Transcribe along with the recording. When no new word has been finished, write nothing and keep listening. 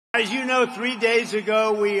As you know, 3 days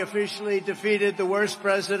ago, we officially defeated the worst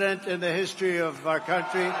president in the history of our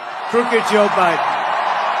country, crooked Joe Biden.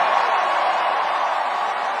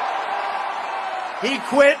 He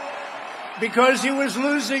quit because he was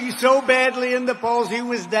losing so badly in the polls. He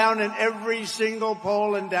was down in every single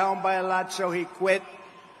poll and down by a lot, so he quit.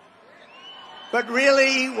 But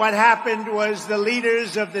really what happened was the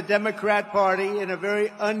leaders of the Democrat Party, in a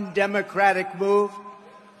very undemocratic move,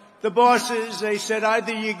 the bosses, they said,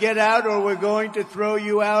 either you get out or we're going to throw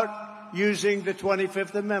you out using the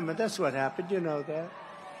 25th Amendment. That's what happened. You know that.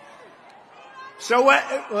 So what?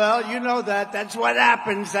 Well, you know that. That's what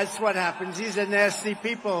happens. That's what happens. These are nasty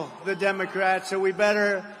people, the Democrats, so we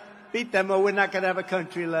better beat them or we're not going to have a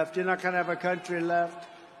country left. You're not going to have a country left.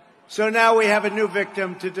 So now we have a new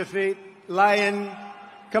victim to defeat. Lion,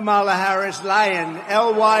 Kamala Harris, Lion,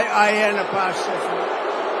 L-Y-I-N apostrophe.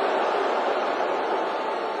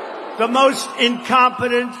 The most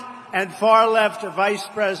incompetent and far-left vice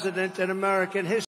president in American history.